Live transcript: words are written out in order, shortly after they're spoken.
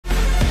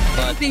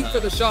anything for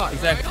the shot.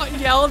 Exactly. I got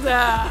yelled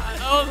at. I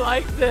don't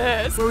like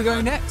this. Where are we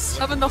going next?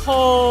 Having the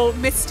whole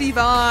misty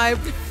vibe.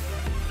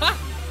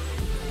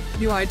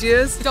 New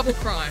ideas, double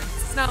crime.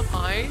 It's not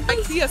mine.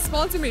 IKEA,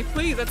 sponsor me,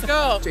 please. Let's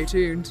go. Stay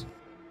tuned.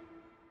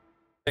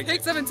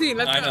 Take 17,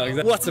 let's go. I know,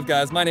 exactly. What's up,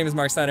 guys? My name is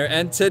Marc Steiner,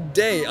 and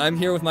today I'm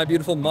here with my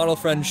beautiful model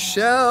friend,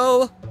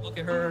 Chelle. Look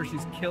at her,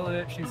 she's killing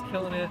it, she's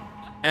killing it.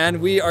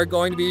 And we are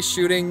going to be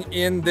shooting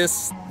in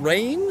this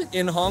rain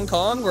in Hong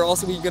Kong. We're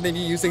also going to be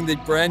using the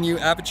brand new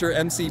Aperture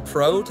MC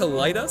Pro to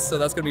light us, so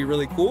that's going to be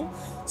really cool.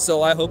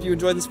 So I hope you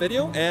enjoyed this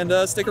video,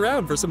 and stick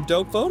around for some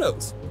dope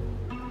photos.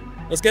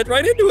 Let's get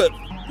right into it.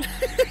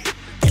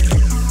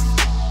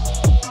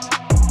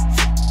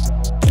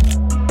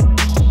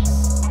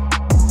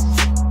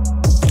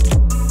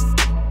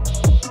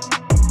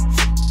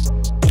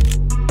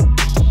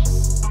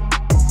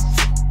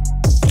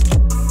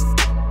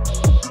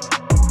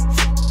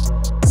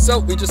 So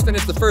we just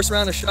finished the first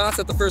round of shots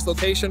at the first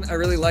location. I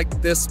really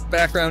liked this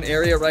background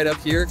area right up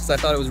here because I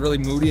thought it was really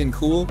moody and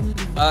cool.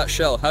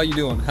 Chelle, how you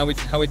doing? How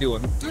we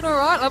doing? Doing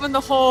alright, loving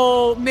the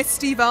whole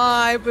misty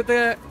vibe with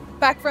the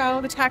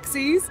background, the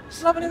taxis.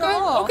 Loving it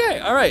all. Okay,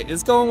 alright.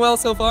 It's going well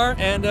so far,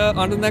 and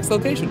on to the next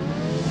location.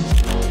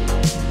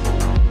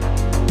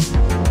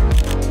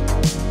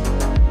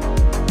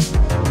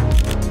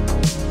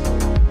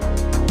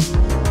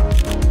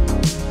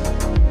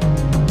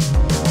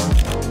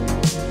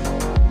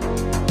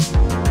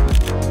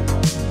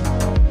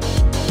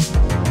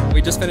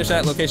 We just finished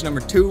at location number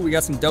 2. We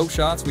got some dope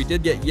shots. We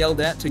did get yelled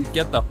at to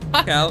get the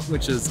fuck out,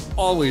 which is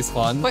always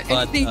fun. But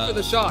anything for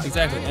the shot.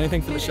 Exactly,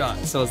 anything for the shot.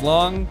 So as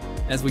long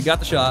as we got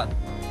the shot,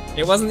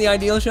 it wasn't the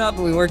ideal shot,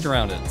 but we worked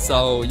around it.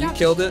 So you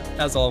killed it,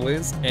 as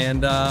always.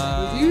 And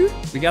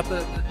we got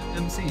the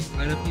MC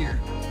right up here.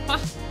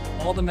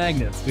 All the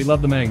magnets. We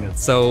love the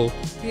magnets. So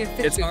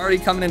it's already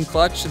coming in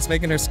clutch. It's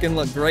making her skin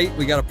look great.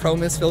 We got a Pro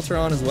Mist filter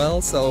on as well,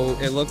 so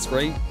it looks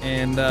great.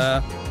 And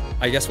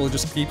I guess we'll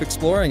just keep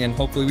exploring and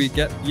hopefully we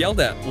get yelled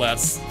at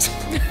less.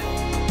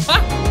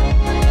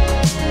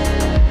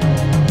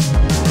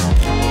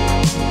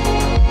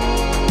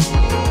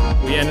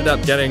 We ended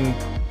up getting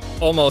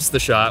almost the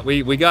shot.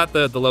 We got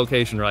the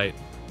location right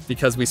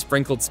because we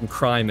sprinkled some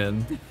crime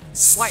in.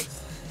 White.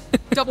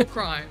 Double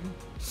crime.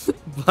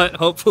 But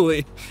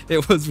hopefully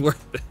it was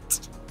worth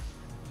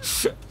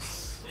it.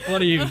 What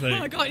do you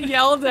think? I got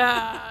yelled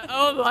at. I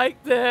don't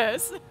like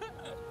this.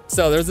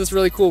 So there's this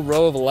really cool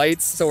row of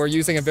lights. So we're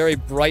using a very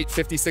bright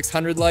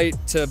 5600 light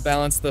to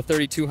balance the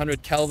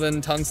 3200 Kelvin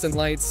tungsten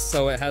lights.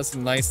 So it has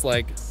some nice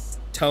like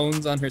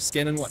tones on her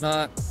skin and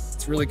whatnot.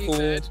 It's really cool.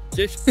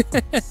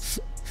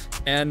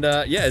 And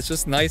yeah, it's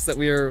just nice that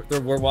we're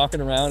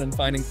walking around and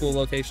finding cool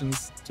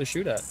locations to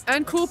shoot at.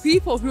 And cool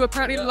people who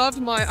apparently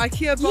loved my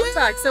IKEA book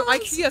bag. So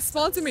IKEA,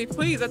 sponsor me,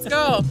 please. Let's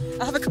go.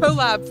 I have a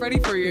collab ready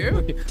for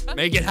you.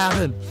 Make it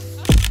happen.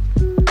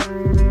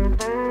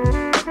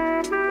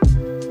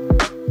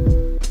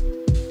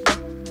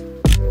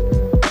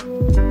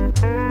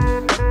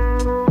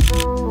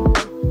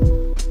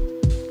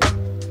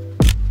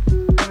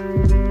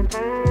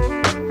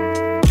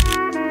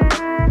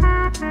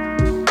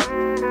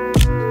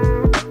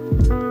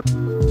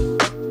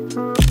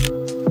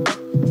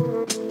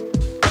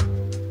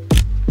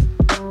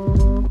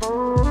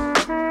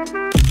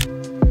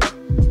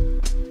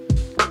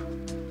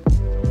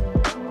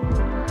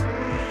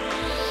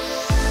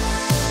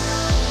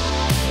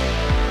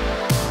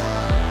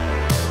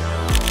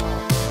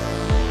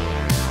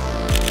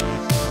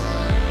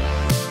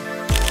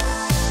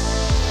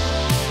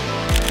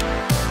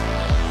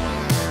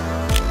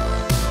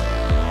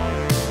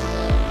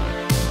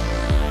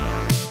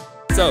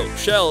 So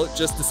Chelle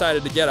just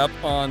decided to get up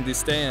on the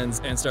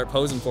stands and start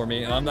posing for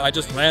me, and I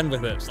just ran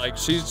with it. Like,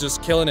 she's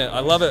just killing it. I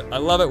love it. I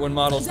love it when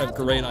models have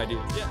great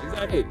ideas. Yeah,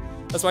 exactly.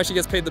 That's why she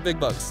gets paid the big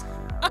bucks.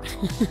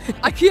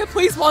 IKEA,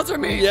 please sponsor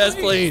me. Yes,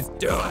 please.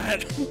 Do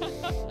it.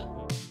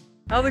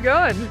 How's it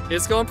going?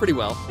 It's going pretty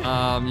well.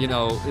 You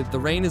know, the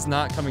rain is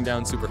not coming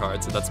down super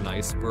hard, so that's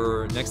nice.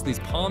 We're next to these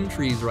palm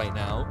trees right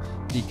now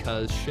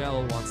because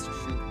Chelle wants to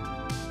shoot.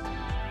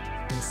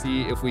 And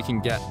see if we can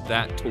get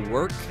that to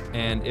work,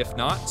 and if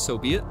not, so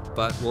be it,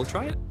 but we'll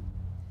try it.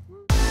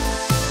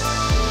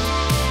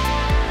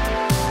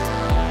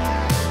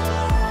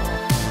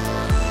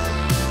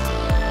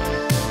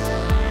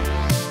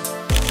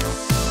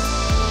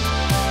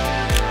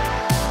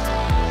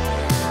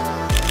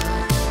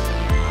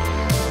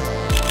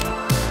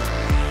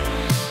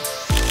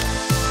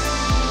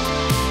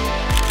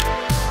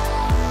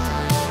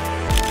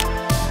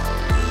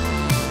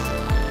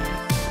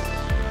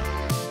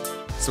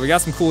 So we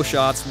got some cool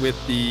shots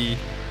with the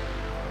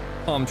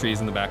palm trees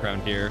in the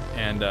background here,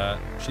 and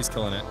she's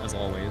killing it as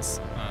always.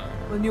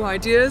 With new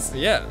ideas.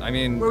 Yeah, I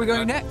mean, where are we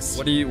going next?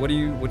 What did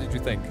you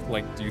think?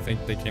 Like, do you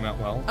think they came out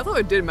well? I thought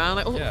it did, man.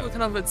 Like,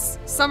 kind of it's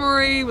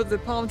summery with the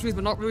palm trees,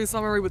 but not really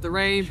summery with the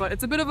rain. But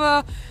it's a bit of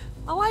a,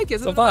 I like it.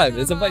 It's a vibe.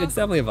 It's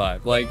definitely a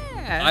vibe. Like,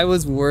 yeah. I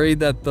was worried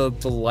that the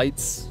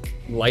lights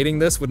lighting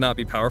this would not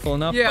be powerful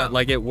enough, but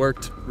like it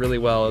worked really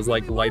well as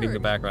like lighting the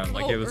background.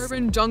 Like it was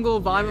urban jungle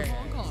vibe of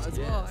Hong Kong. shot as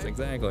well. Yes,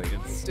 exactly.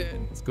 It's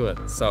It's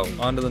good. So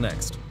on to the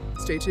next.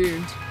 Stay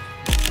tuned.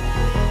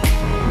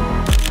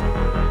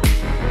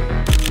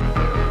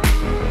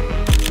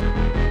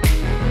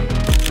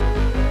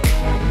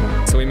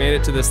 So we made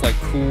it to this like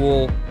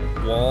cool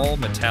wall,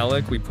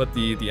 metallic. We put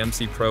the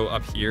MC Pro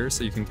up here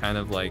so you can kind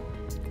of like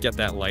get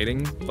that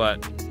lighting, but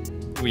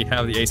we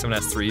have the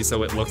A7S III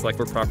so it looks like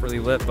we're properly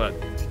lit, but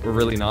we're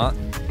really not.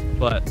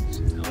 But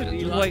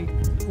like,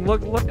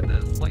 look at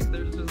this. Like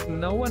there's just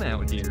no one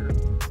out here.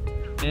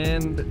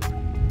 And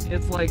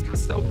it's like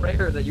so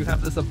rare that you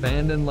have this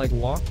abandoned like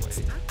walkway.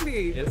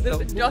 Exactly. It's This so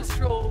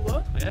industrial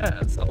look.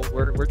 Yeah, so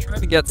we're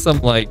trying to get some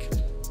like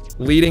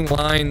leading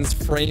lines,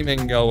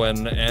 framing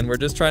going, and we're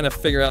just trying to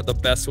figure out the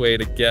best way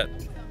to get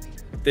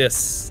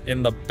this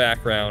in the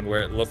background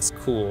where it looks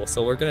cool.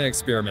 So we're gonna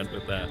experiment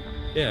with that.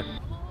 Yeah.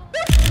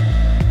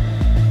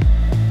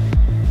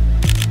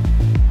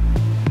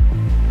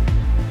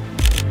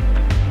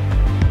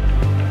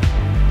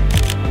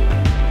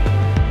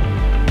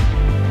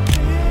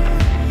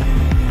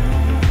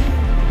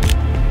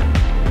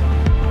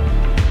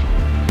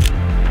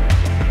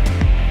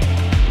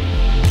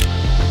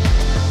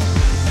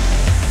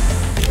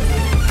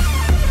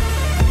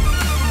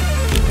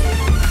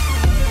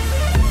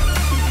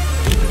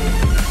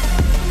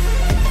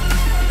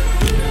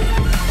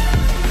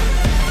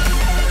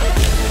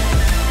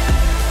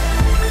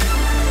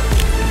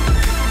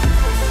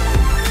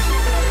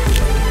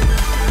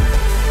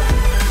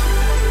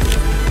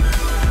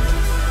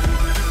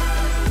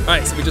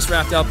 Alright, so we just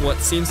wrapped up what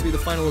seems to be the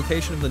final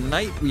location of the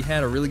night. We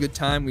had a really good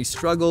time. We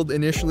struggled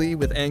initially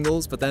with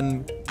angles, but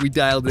then we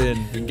dialed it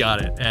in, we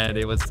got it, and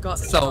it was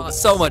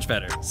so much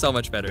better. So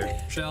much better.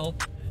 Chelle,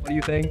 what do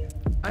you think?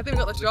 I think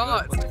we got the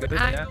shots. Was it good?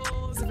 Different Yeah.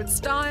 angles, different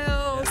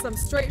styles, some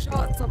straight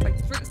shots, some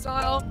like fruit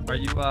style. Are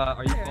you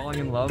falling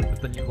in love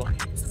with the new light?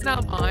 This is now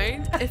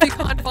mine. If you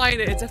can't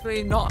find it, it's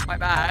definitely not my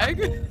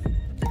bag.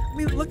 I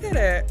mean, look at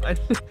it.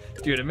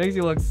 Dude, it makes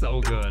you look so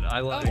good.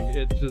 I like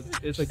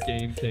it's a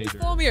game changer.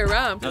 Follow me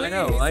around, please. I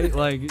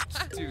know,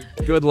 dude,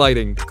 good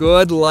lighting.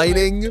 Good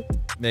lighting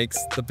makes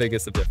the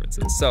biggest of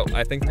differences. So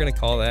I think we're gonna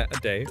call that a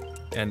day.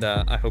 And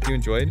I hope you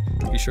enjoyed.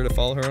 Be sure to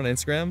follow her on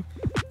Instagram.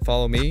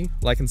 Follow me,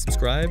 like and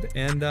subscribe,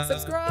 and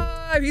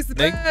subscribe. He's the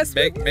best.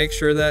 Make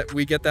sure that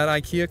we get that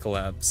IKEA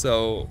collab.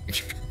 So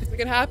Make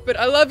it happen.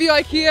 I love you,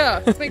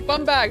 IKEA. Let's make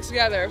bum bags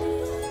together.